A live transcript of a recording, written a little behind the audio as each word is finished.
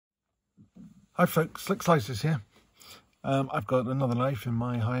Hi folks, Slick Slices here. I've got another knife in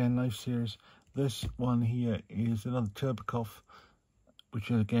my high-end knife series. This one here is another Cheburkov, which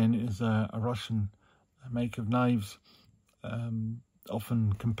again is a Russian make of knives,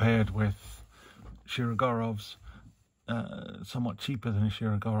 often compared with Cheburkovs, somewhat cheaper than a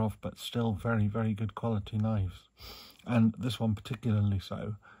Cheburkov, but still very, very good quality knives. And this one particularly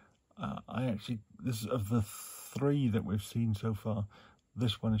so. This is of the three that we've seen so far,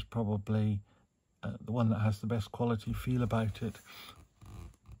 this one is probably the one that has the best quality feel about it,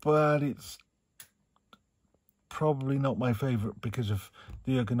 but it's probably not my favourite because of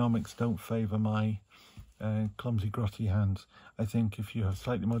the ergonomics don't favour my clumsy, grotty hands. I think if you have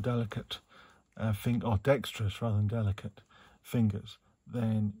slightly more delicate or dexterous rather than delicate fingers,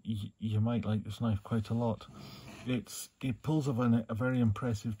 then you might like this knife quite a lot. It pulls off a very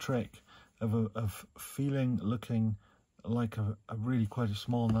impressive trick of looking like a really quite a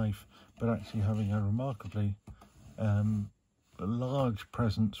small knife, but actually having a remarkably large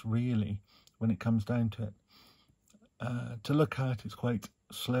presence really when it comes down to it. To look at, it's quite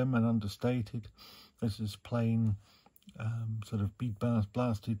slim and understated. This is plain sort of bead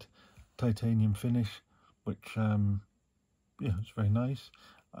blasted titanium finish, which yeah, it's very nice.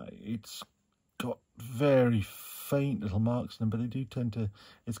 It's got very faint little marks in them, but they do tend to,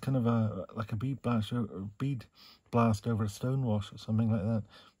 it's kind of like a bead blast over a stone wash or something like that,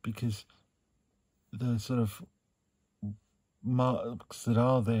 because the sort of marks that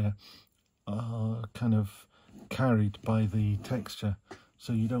are there are kind of carried by the texture,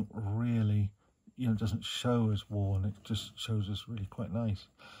 so you don't really, it doesn't show as worn, it just shows as really quite nice.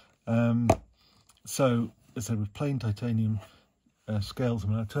 So as I said, with plain titanium scales,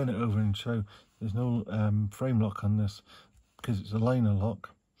 I'll turn it over and show there's no frame lock on this because it's a liner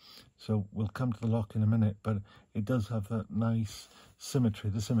lock. So we'll come to the lock in a minute, but it does have that nice symmetry.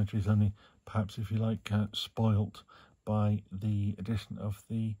 The symmetry is only, perhaps if you like, spoilt by the addition of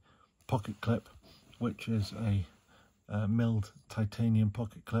the pocket clip, which is a milled titanium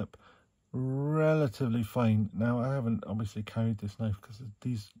pocket clip, relatively fine. Now, I haven't obviously carried this knife because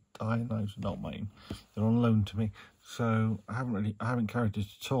these iron knives are not mine; they're on loan to me, so I haven't carried it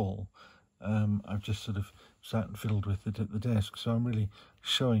at all. I've just sort of sat and fiddled with it at the desk, so I'm really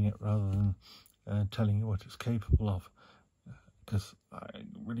showing it rather than telling you what it's capable of, because I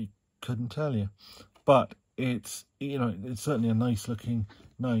really couldn't tell you. But it's it's certainly a nice looking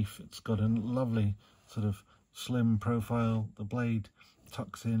knife. It's got a lovely sort of slim profile. The blade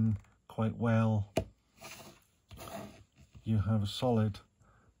tucks in quite well. You have a solid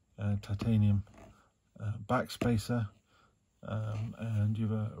titanium backspacer, and you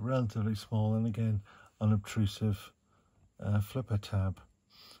have a relatively small and again unobtrusive flipper tab.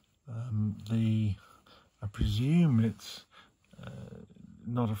 I presume it's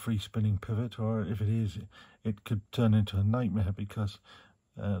not a free spinning pivot, or if it is, it could turn into a nightmare because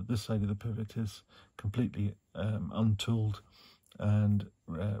this side of the pivot is completely untooled and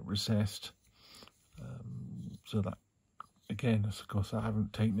recessed. So that, again, of course, I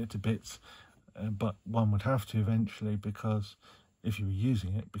haven't taken it to bits, but one would have to eventually, because if you were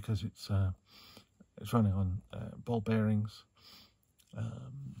using it, because it's running on ball bearings.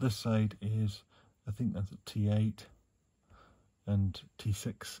 This side is, I think that's a T8 and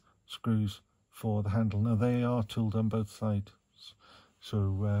T6 screws for the handle. Now, they are tooled on both sides,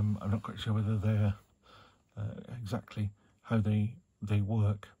 so I'm not quite sure whether they're exactly how they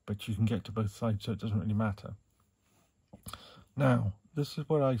work, but you can get to both sides, so it doesn't really matter. Now, this is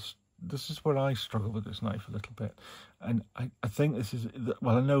where I struggle with this knife a little bit, and I think this is,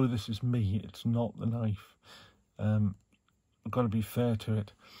 well, I know this is me, it's not the knife. I've got to be fair to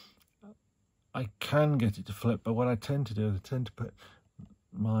it. I can get it to flip, but what I tend to do is I tend to put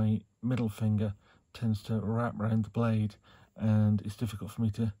my middle finger tends to wrap around the blade, and it's difficult for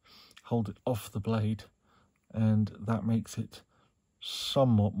me to hold it off the blade, and that makes it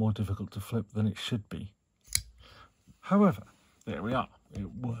somewhat more difficult to flip than it should be. However, there we are. It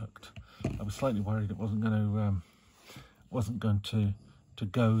worked. I was slightly worried it wasn't going to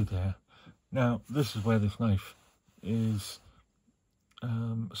go there. Now, this is where this knife is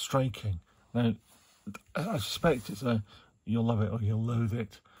striking. Now, I suspect it's you'll love it or you'll loathe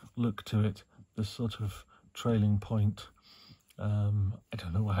it look to it. This sort of trailing point. I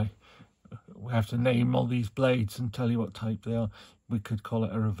don't know why we have to name all these blades and tell you what type they are. We could call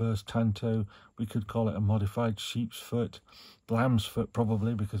it a reverse tanto. We could call it a modified sheep's foot, lamb's foot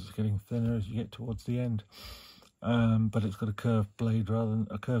probably, because it's getting thinner as you get towards the end. But it's got a curved blade rather than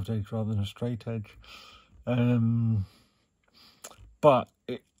a curved edge rather than a straight edge. But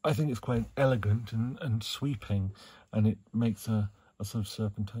I think it's quite elegant and sweeping, and it makes a a sort of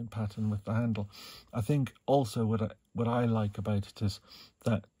serpentine pattern with the handle. I think also what I like about it is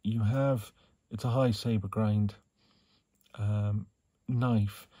that it's a high sabre grind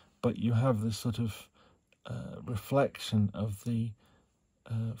knife, but you have this sort of reflection of the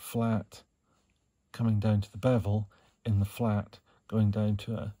flat coming down to the bevel in the flat, going down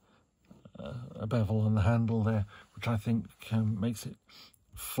to a bevel on the handle there, which I think makes it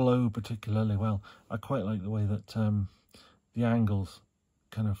flow particularly well. I quite like the way that the angles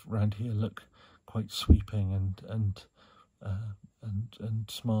kind of round here look quite sweeping and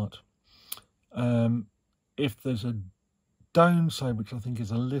smart. If there's a downside, which I think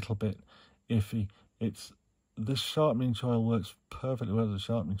is a little bit iffy, it's this sharpening choil works perfectly well as a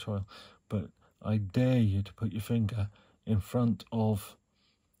sharpening choil, but I dare you to put your finger in front of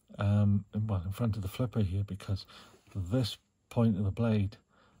in front of the flipper here, because this point of the blade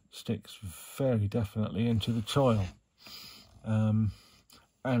sticks very definitely into the choil,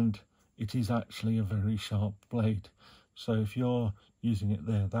 and it is actually a very sharp blade. So if you're using it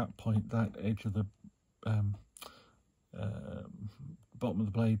there, that point, that edge of the bottom of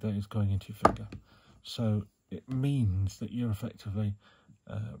the blade there is going into your finger. So it means that you're effectively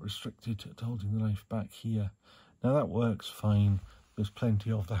restricted to holding the knife back here. Now that works fine. There's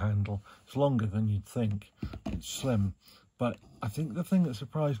plenty of the handle. It's longer than you'd think. It's slim. But I think the thing that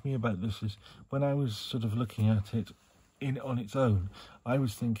surprised me about this is when I was sort of looking at it on its own, I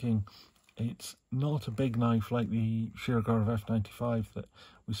was thinking it's not a big knife like the Cheburkov F95 that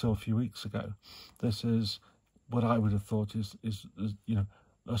we saw a few weeks ago. This is what I would have thought is you know,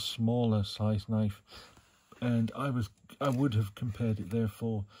 a smaller size knife, and I would have compared it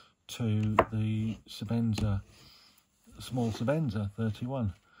therefore to the Sebenza, small Sebenza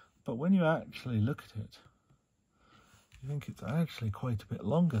 31. But when you actually look at it, you think it's actually quite a bit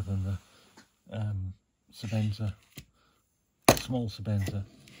longer than the Sebenza, small Sebenza.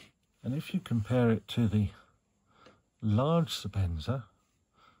 And if you compare it to the large Sebenza,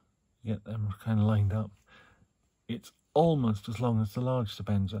 you get them kind of lined up, it's almost as long as the large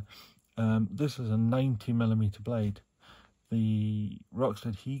Sebenza. This is a 90mm blade. The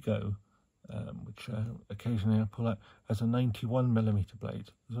Rockstead Higo, which occasionally I pull out, has a 91mm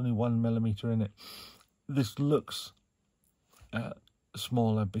blade. There's only 1mm in it. This looks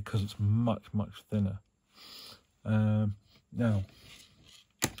smaller because it's much, much thinner. Now,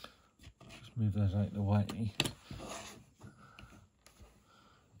 just move those out of the way.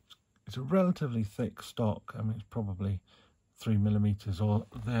 It's a relatively thick stock. I mean, it's probably 3mm or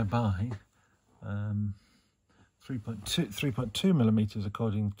thereby. 3.2mm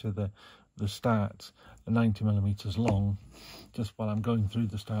according to the stats, and 90mm long. Just while I'm going through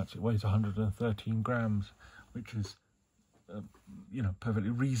the stats, it weighs 113 grams, which is you know, perfectly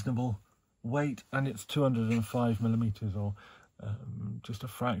reasonable weight, and it's 205mm, or just a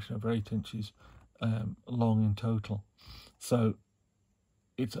fraction of 8 inches long in total. So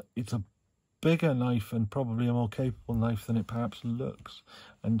it's a bigger knife and probably a more capable knife than it perhaps looks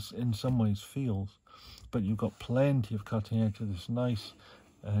and in some ways feels, but you've got plenty of cutting edge of this nice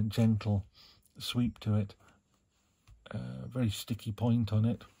gentle sweep to it, very sticky point on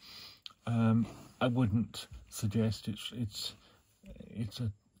it. I wouldn't suggest it's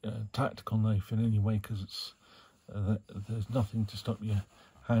a tactical knife in any way, because there's nothing to stop your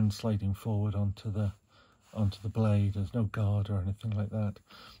hand sliding forward onto the blade. There's no guard or anything like that.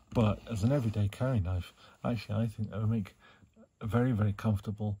 But as an everyday carry knife, actually I think that would make a very, very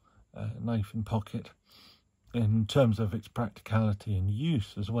comfortable knife in pocket. In terms of its practicality and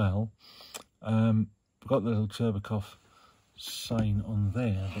use as well, we've got the little Cheburkov sign on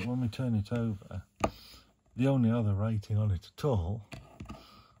there, but when we turn it over, the only other writing on it at all,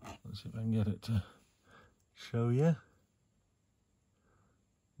 let's see if I can get it to show you.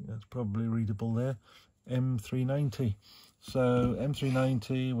 That's probably readable there. M390. So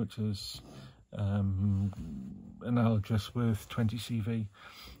M390, which is analogous with 20CV,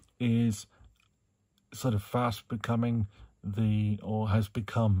 is sort of fast becoming or has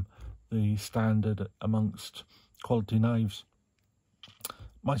become the standard amongst quality knives.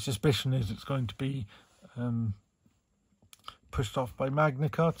 My suspicion is it's going to be pushed off by Magna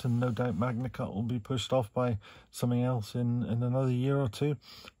Cut, and no doubt Magna Cut will be pushed off by something else in another year or two.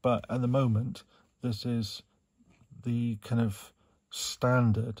 But at the moment, this is the kind of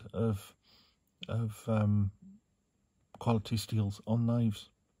standard of quality steels on knives.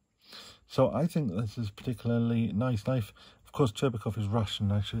 So I think this is a particularly nice knife. Of course, Cheburkov is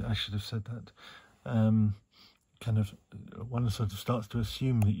Russian. I should have said that. Kind of one sort of starts to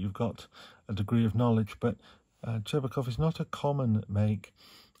assume that you've got a degree of knowledge, but Cheburkov is not a common make.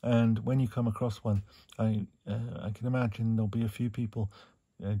 And when you come across one, I can imagine there'll be a few people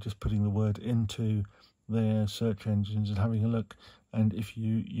just putting the word into their search engines and having a look. And if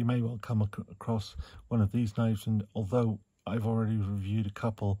you may well come across one of these knives, and although I've already reviewed a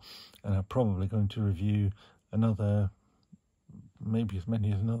couple, and I'm probably going to review another, maybe as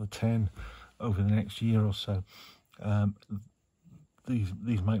many as another 10 over the next year or so,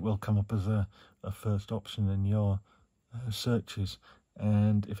 these might well come up as a first option in your searches.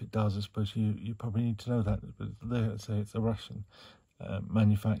 And if it does, I suppose you probably need to know that. But there, say it's a Russian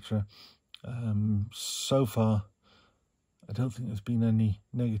manufacturer. So far, I don't think there's been any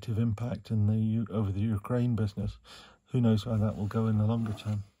negative impact in over the Ukraine business. Who knows where that will go in the longer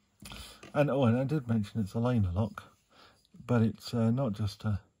term. And and I did mention it's a liner lock, but it's not just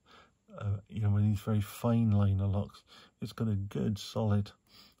one of these very fine liner locks. It's got a good solid,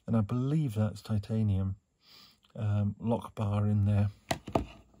 and I believe that's titanium lock bar in there,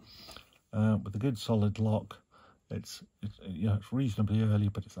 with a good solid lock. It's reasonably early,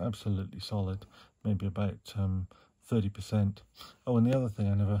 but it's absolutely solid, maybe about 30%. Oh, and the other thing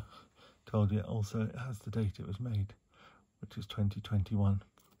I never told you, also it has the date it was made, which is 2021,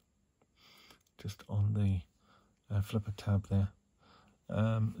 just on the flipper tab there.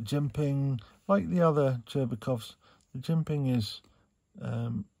 Jimping, like the other Cheburkovs, the jimping is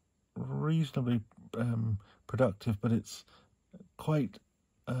reasonably productive, but it's quite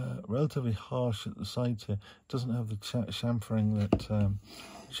relatively harsh at the sides here. It doesn't have the chamfering that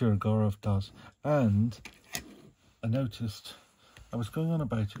Cheburkov does. And I noticed, I was going on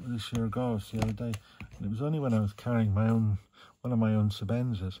about it with the Cheburkovs the other day, and it was only when I was carrying one of my own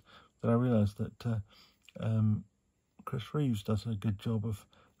Sebenzas that I realised that Chris Reeves does a good job of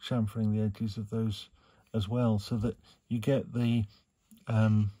chamfering the edges of those as well, so that you get the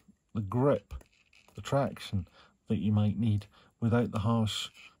grip, the traction that you might need without the harsh,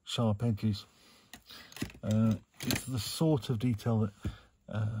 sharp edges. It's the sort of detail that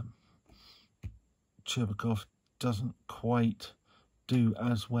Cheburkov doesn't quite do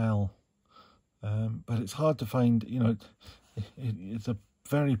as well, but it's hard to find. It's a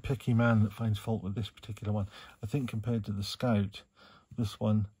very picky man that finds fault with this particular one. I think compared to the Scout, this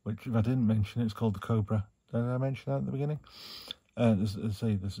one, which if I didn't mention, it's called the Cobra. Did I mention that at the beginning? This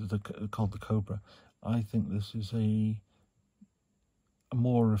is called the Cobra. I think this is a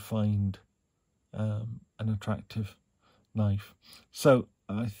more refined and attractive knife. So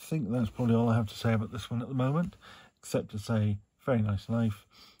I think that's probably all I have to say about this one at the moment, except to say, very nice knife.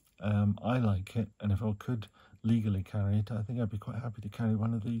 I like it, and if I could legally carry it, I think I'd be quite happy to carry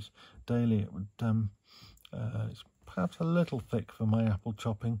one of these daily. It would it's perhaps a little thick for my apple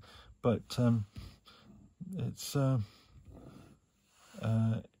chopping, but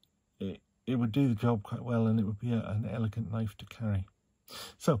it would do the job quite well, and it would be an elegant knife to carry.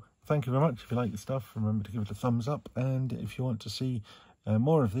 So thank you very much. If you like the stuff, remember to give it a thumbs up, and if you want to see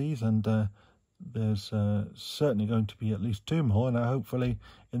more of these, and there's certainly going to be at least 2 more, and hopefully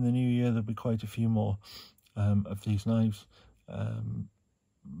in the new year there'll be quite a few more of these knives.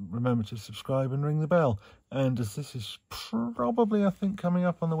 Remember to subscribe and ring the bell. And as this is probably, I think, coming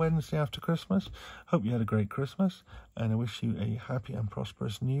up on the Wednesday after Christmas, hope you had a great Christmas, and I wish you a happy and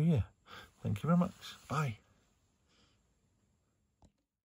prosperous new year. Thank you very much. Bye.